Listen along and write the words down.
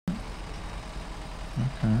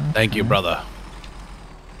Okay. Thank you, brother.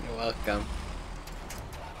 You're welcome.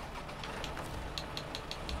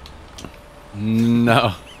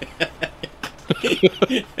 No.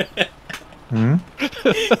 Hmm?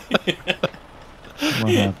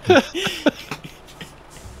 What happened?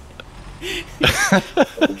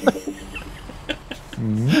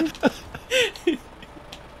 Hmm?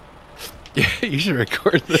 Yeah, you should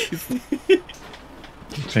record this.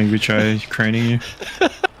 Think we try craning you?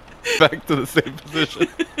 Back to the same position.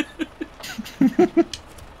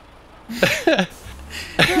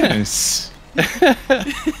 Nice.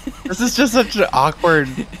 This is just such an awkward.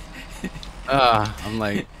 I'm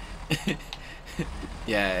like,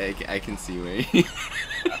 Yeah, I can see where you...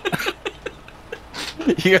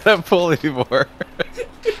 you gotta pull anymore.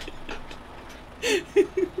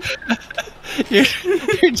 you're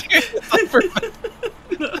doing this for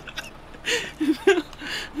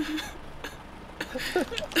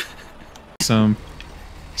Some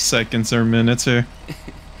seconds or minutes here.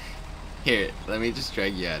 Here, let me just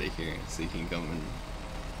drag you out of here so you can come in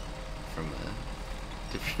from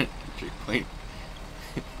a different entry point.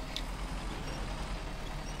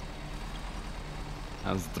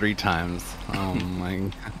 That was 3 times. Oh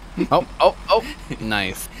my. Oh,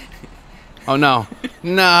 nice. Oh no.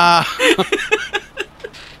 Nah.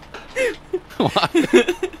 What?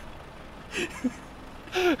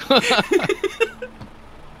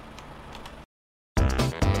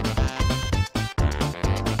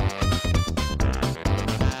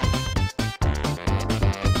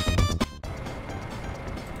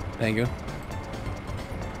 Thank you.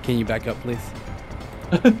 Can you back up, please?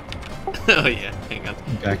 Oh yeah, hang on.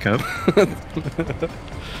 Back up.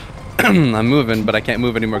 I'm moving, but I can't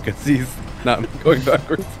move anymore because he's not going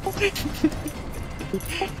backwards.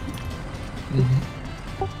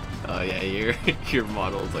 Oh yeah, your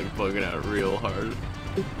model's like bugging out real hard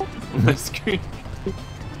on my screen.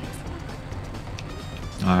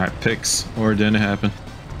 Alright, picks. Or it didn't happen.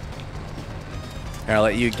 Here, I'll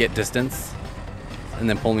let you get distance, and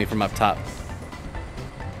then pull me from up top.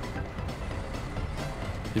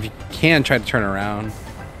 If you can, try to turn around.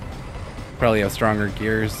 Probably have stronger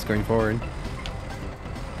gears going forward.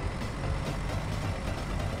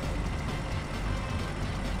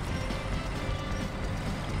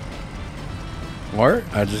 Or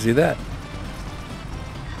I'll just do that.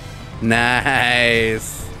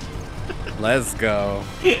 Nice. Let's go.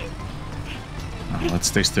 Oh, let's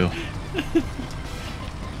stay still.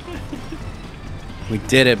 We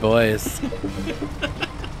did it, boys.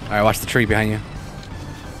 Alright, watch the tree behind you.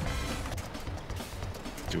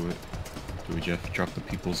 Do it. Do it, Jeff. Drop the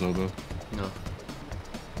people's elbow. No,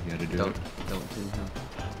 You gotta do don't it. do him.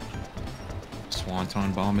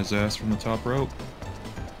 Swanton bomb his ass from the top rope.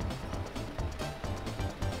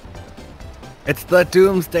 It's the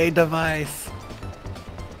doomsday device.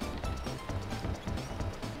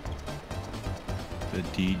 The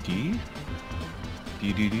DD?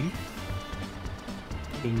 DDD?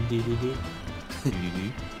 Ding dee dee dee.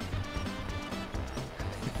 DDD?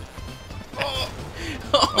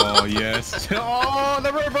 Oh, yes. Oh,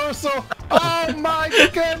 the reversal! Oh my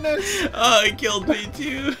goodness! Oh, it killed me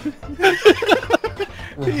too.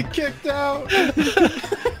 He kicked out!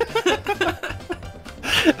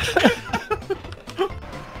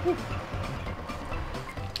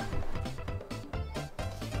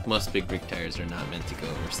 Most big rig tires are not meant to go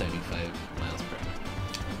over 75 miles per hour.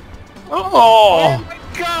 Oh! My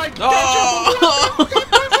god! Oh!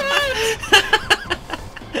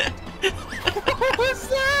 What was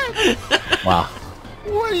that? Wow.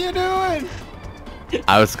 What are you doing?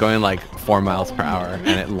 I was going like 4 miles per hour and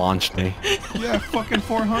it launched me. Yeah, fucking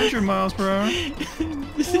 400 miles per hour. What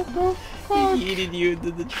the fuck? He yeeted you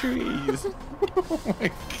into the trees. Oh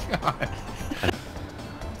my god.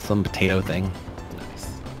 Some potato thing. Nice.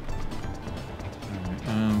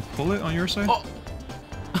 Pull it on your side. Oh.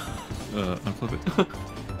 Unflip it. Huh?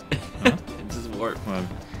 It just warped. Well,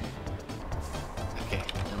 Okay,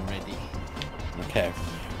 I'm ready. Okay.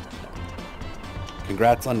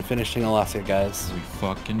 Congrats on finishing Alaska, guys. we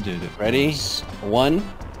fucking did it. Ready? boys. 1,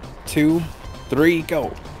 2, 3,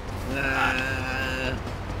 go.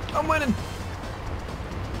 I'm winning.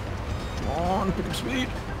 Come on, pick up speed.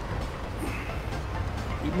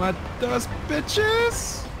 Eat my dust,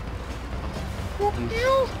 bitches. Fuck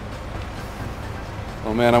you.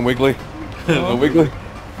 Oh man, I'm wiggly. Oh. I'm wiggly.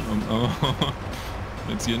 Oh,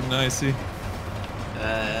 it's getting nicey.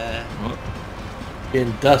 Oh,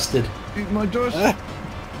 Getting dusted. eat my dust.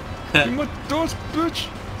 Eat my dust, bitch.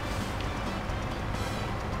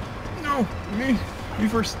 No, me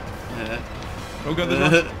first. Oh god,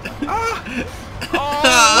 there's one. Ah! Oh!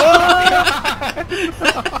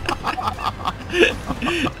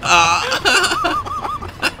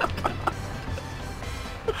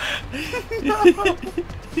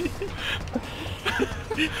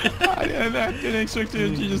 I didn't expect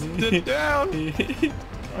it to just dip down.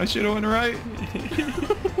 I should have went right.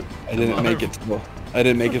 I didn't make it to the. I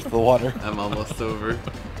didn't make it to the water. I'm almost over.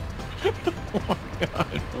 Oh my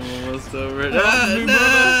god. I'm almost over.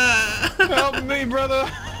 Help me, brother.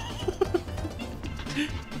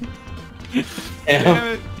 Damn.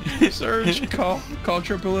 Damn it. Surge, call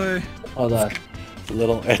AAA. Hold on. It's a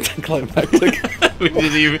little anticlimactic. we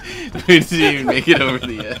didn't even make it over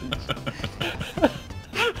the edge.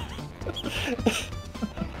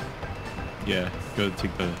 Yeah, go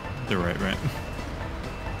take the right.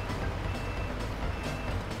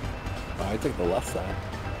 Oh, I took the left side.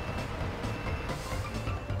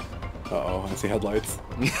 Uh-oh, I see headlights.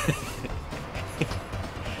 Here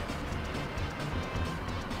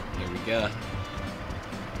we go.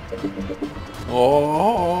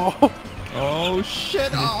 Oh! Oh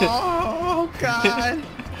shit! Oh god!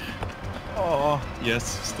 Oh yes,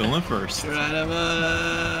 still in first.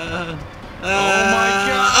 Oh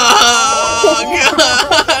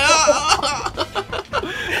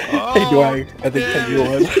Hey, do I think that you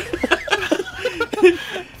won.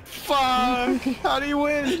 Fuck! How do you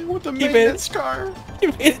win with the He made maintenance car? You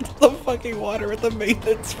made it to the fucking water with the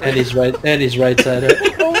maintenance. And he's right. And he's right side up.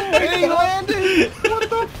 Oh my god! He landed! What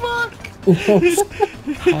the fuck?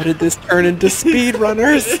 How did this turn into speed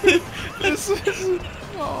runners? This is...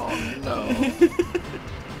 Oh no.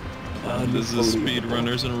 This is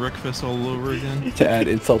speedrunners and Wreckfest all over again. To add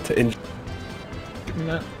insult to injury. Give me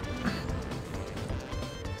that.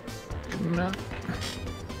 Give me that. I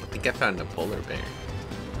think I found a polar bear.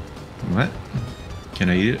 What? Can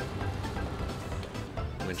I eat it? I'm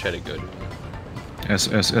gonna try to go to him.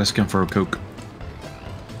 Ask him for a Coke.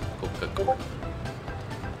 Coca-Cola.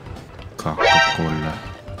 Coca-Cola.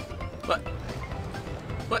 What?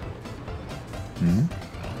 What? Hmm?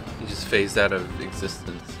 He just phased out of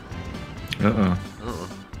existence. Uh-oh. Uh-oh.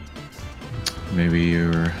 Maybe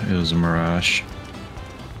it was a mirage.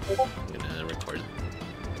 I'm gonna record it.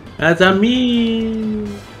 That's a me.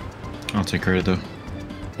 I'll take credit though.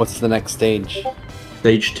 What's the next stage?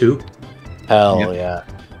 Stage 2. Hell Yep. yeah.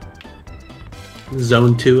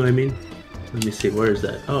 Zone 2, I mean. Let me see, where is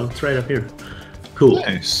that? Oh, it's right up here. Cool.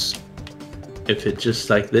 Nice. If it's just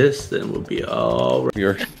like this, then we'll be all right.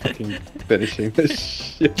 You're fucking finishing this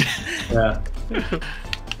shit. Yeah.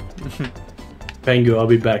 Pangu, I'll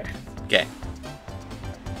be back. Okay.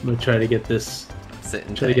 I'm gonna try to get this. Sit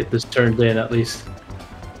and Try to get this turned in at least.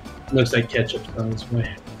 Looks like ketchup's on its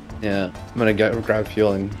way. Yeah, I'm gonna grab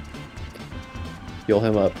fuel and fuel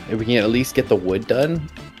him up. If we can at least get the wood done.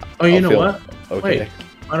 Oh, you I'll know feel what? Okay. Wait,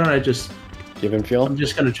 why don't I just... Give him fuel. I'm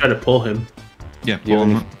just gonna try to pull him. Yeah, You pull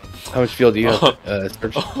him have up. How much fuel do you have,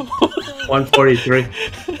 Serge? 143. Can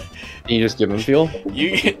you just give him fuel?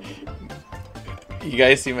 You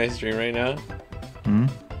guys see my stream right now? Hmm?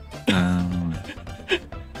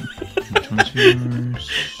 Which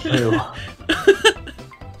one's yours?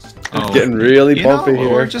 Oh, It's getting really You know, bumpy here.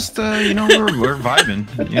 we're just, we're vibing.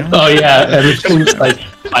 You know? oh yeah, everything's like...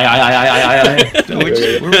 I.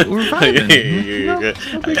 We're vibing.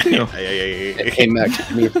 No big deal. Hey Max,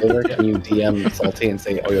 do me a favor. Can you DM Salty and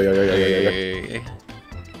say, oh, yo.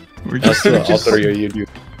 We're just, I'll throw you a YouTube.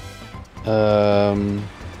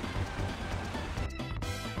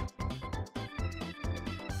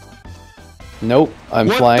 Nope, I'm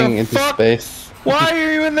What flying the into fuck? space. Why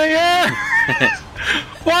are you in the air?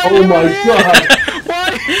 Why are Oh you my in the god! air?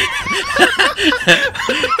 Why?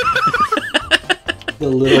 The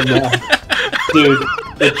little map. Dude,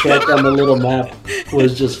 the track on the little map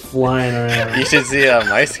was just flying around. You should see it on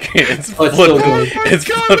my screen. It's Oh, it's so flipping. good. It's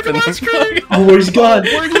God, flipping look at my the screen. fuck. Oh, where's God?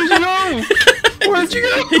 Where did you go? Where'd you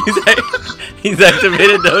go? He's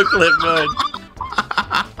activated no clip mode.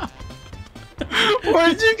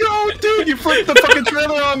 Where'd you go, dude? You flipped the fucking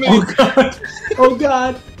trailer on me. Oh god! Oh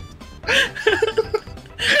god!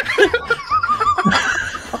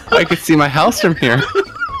 I could see my house from here.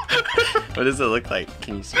 What does it look like?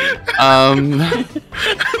 Can you see it?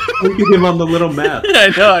 Look at him on the little map.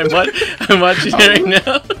 I know. I'm watching it right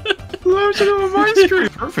now. Load it on my screen.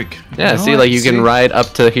 Perfect. Yeah, You know see, what? like you can ride up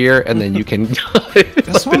to here and then you can.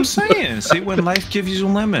 That's what I'm saying. See, when life gives you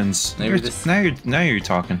lemons. Maybe this- Now you're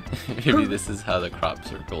talking. Maybe this is how the crop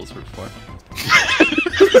circles were formed.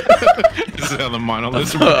 This is how the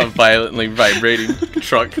monoliths A violently vibrating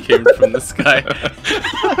truck came from the sky.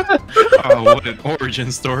 Oh, what an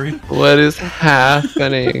origin story. What is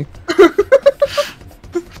happening?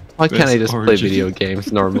 Why can't I Best just play origin. video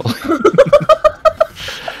games normally?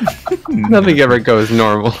 Nothing ever goes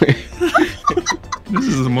normally. This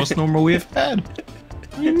is the most normal we've had.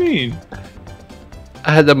 What do you mean?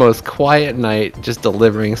 I had the most quiet night, just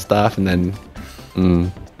delivering stuff, and then,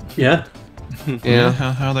 Yeah. yeah.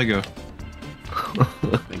 How'd that go?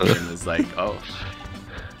 The game is like, oh,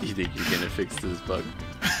 you think you're gonna fix this bug?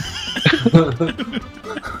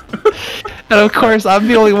 And of course, I'm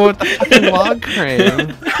the only one with the fucking log crane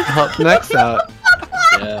to help Nex out.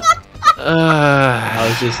 Yeah.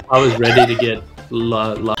 I was ready to get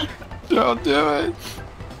Don't do it.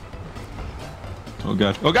 Oh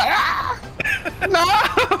god. Oh god. Ah! No!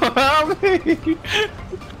 Help me!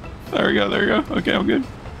 There we go, there we go. Okay, I'm good.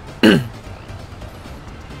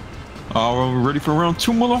 Oh, we're ready for round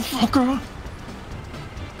 2, motherfucker!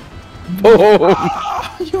 Oh,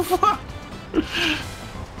 Ah, you fuck!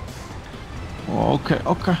 Oh,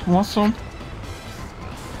 okay, want some?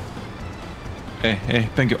 Hey,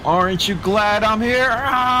 thank you. Aren't you glad I'm here?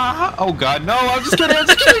 Ah! Oh god, no, I'm just kidding,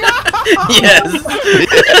 Yes.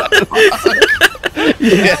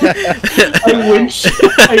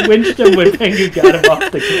 I winched him when Pengu got him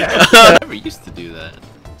off the ground. I never used to do that.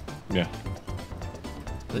 Yeah.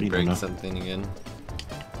 They You don't break know. something again.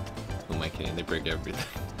 Who am I kidding? They break everything.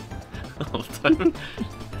 All the time.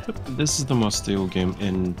 This is the most stable game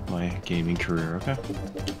in my gaming career, okay?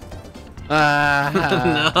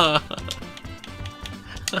 No.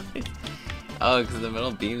 Oh, because the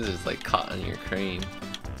metal beams is like caught on your crane.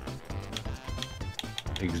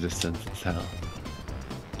 existence is hell.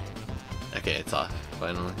 Okay, it's off,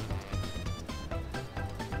 finally.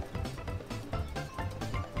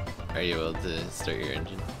 Are you able to start your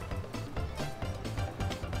engine?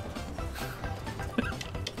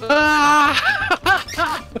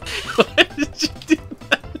 Why did you do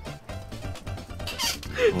that?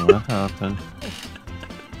 What happened?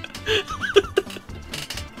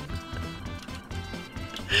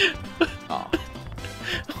 Oh.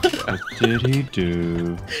 What did he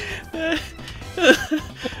do?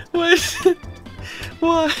 What?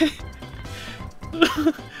 Why?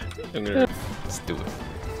 I'm gonna just do it.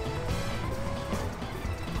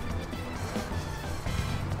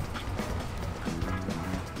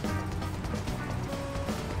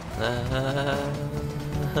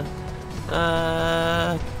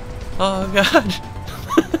 Oh god.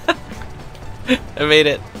 I made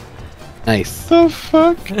it. Nice. The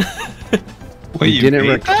fuck? Wait, You didn't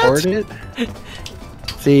made record that? it?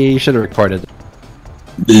 See, you should have recorded it.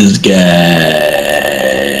 This guy.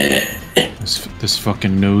 This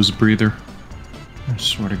fucking nose breather. I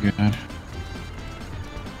swear to God.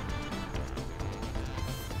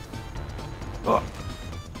 Oh.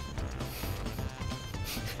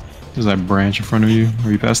 There's that branch in front of you.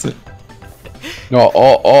 Are you past it? No,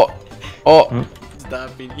 oh.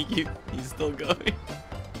 Stop it. He's still going.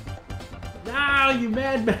 No, you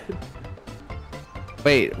madman.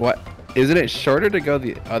 Wait, what? Isn't it shorter to go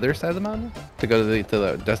the other side of the mountain? To go to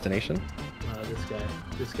the destination?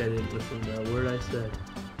 This guy didn't listen to a word I said.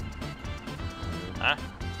 Huh?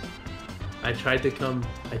 I tried to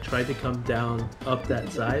come down up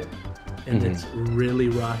that side, and it's really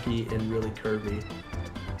rocky and really curvy.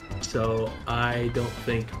 So I don't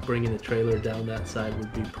think bringing a trailer down that side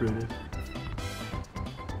would be prudent.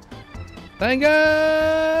 Thank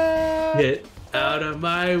God! Get out of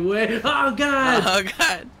my way! Oh God! Oh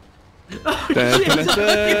god. Oh Da, shit! da,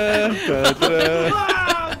 da, da, da.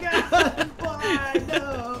 Oh God! Why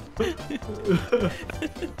no?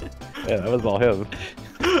 Yeah, that was all him.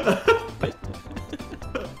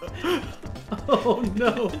 Oh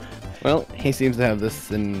no! Well, he seems to have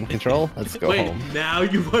this in control. Let's go Wait, home. now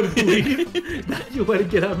you want to leave? Now you want to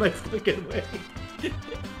get out of my fucking way?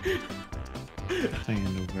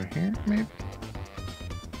 Stand over here, maybe.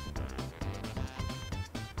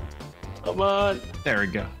 Come on! There we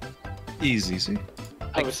go. Easy, see?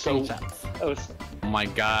 I was so. Oh my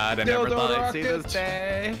God! I never Dildo thought I'd see rockets. this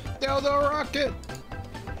day. Dildo rocket!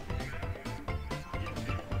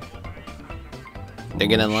 They're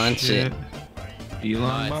gonna launch it.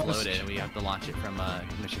 Elon It's Musk. loaded and we have to launch it from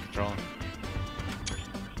mission control.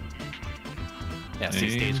 Yeah, Dang.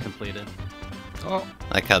 stage completed. Oh,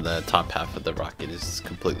 I like how the top half of the rocket is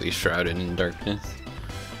completely shrouded in darkness.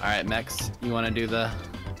 Alright, Mex, you want to do the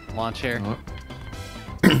launch here? oh.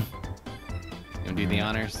 You want to do the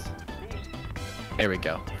honors? There we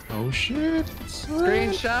go. Oh shit! Son.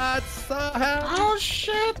 Screenshots! Oh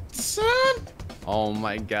shit, son! Oh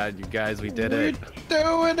my God, you guys, we did We're it.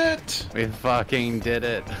 doing it! We fucking did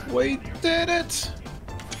it. We did it!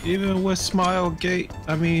 Even with Smilegate,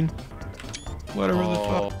 I mean, whatever the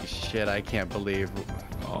fuck. Oh shit, I can't believe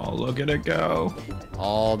Oh, look at it go!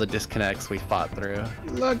 all the disconnects we fought through.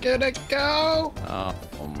 Look at it go! Oh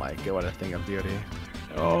my God, what a thing of beauty.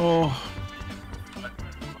 Oh,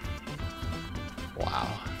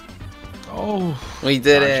 Oh, We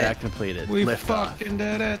did it. Contract completed. we Lift off. fucking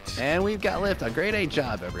did it. And we've got lift. A grade A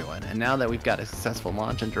job, everyone. And now that we've got a successful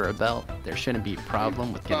launch under our belt, there shouldn't be a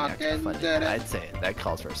problem with getting extra fucking funding. did it. I'd say that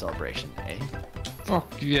calls for a celebration, eh?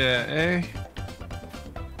 Fuck yeah, eh?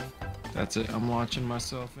 That's it. I'm launching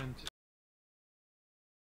myself into.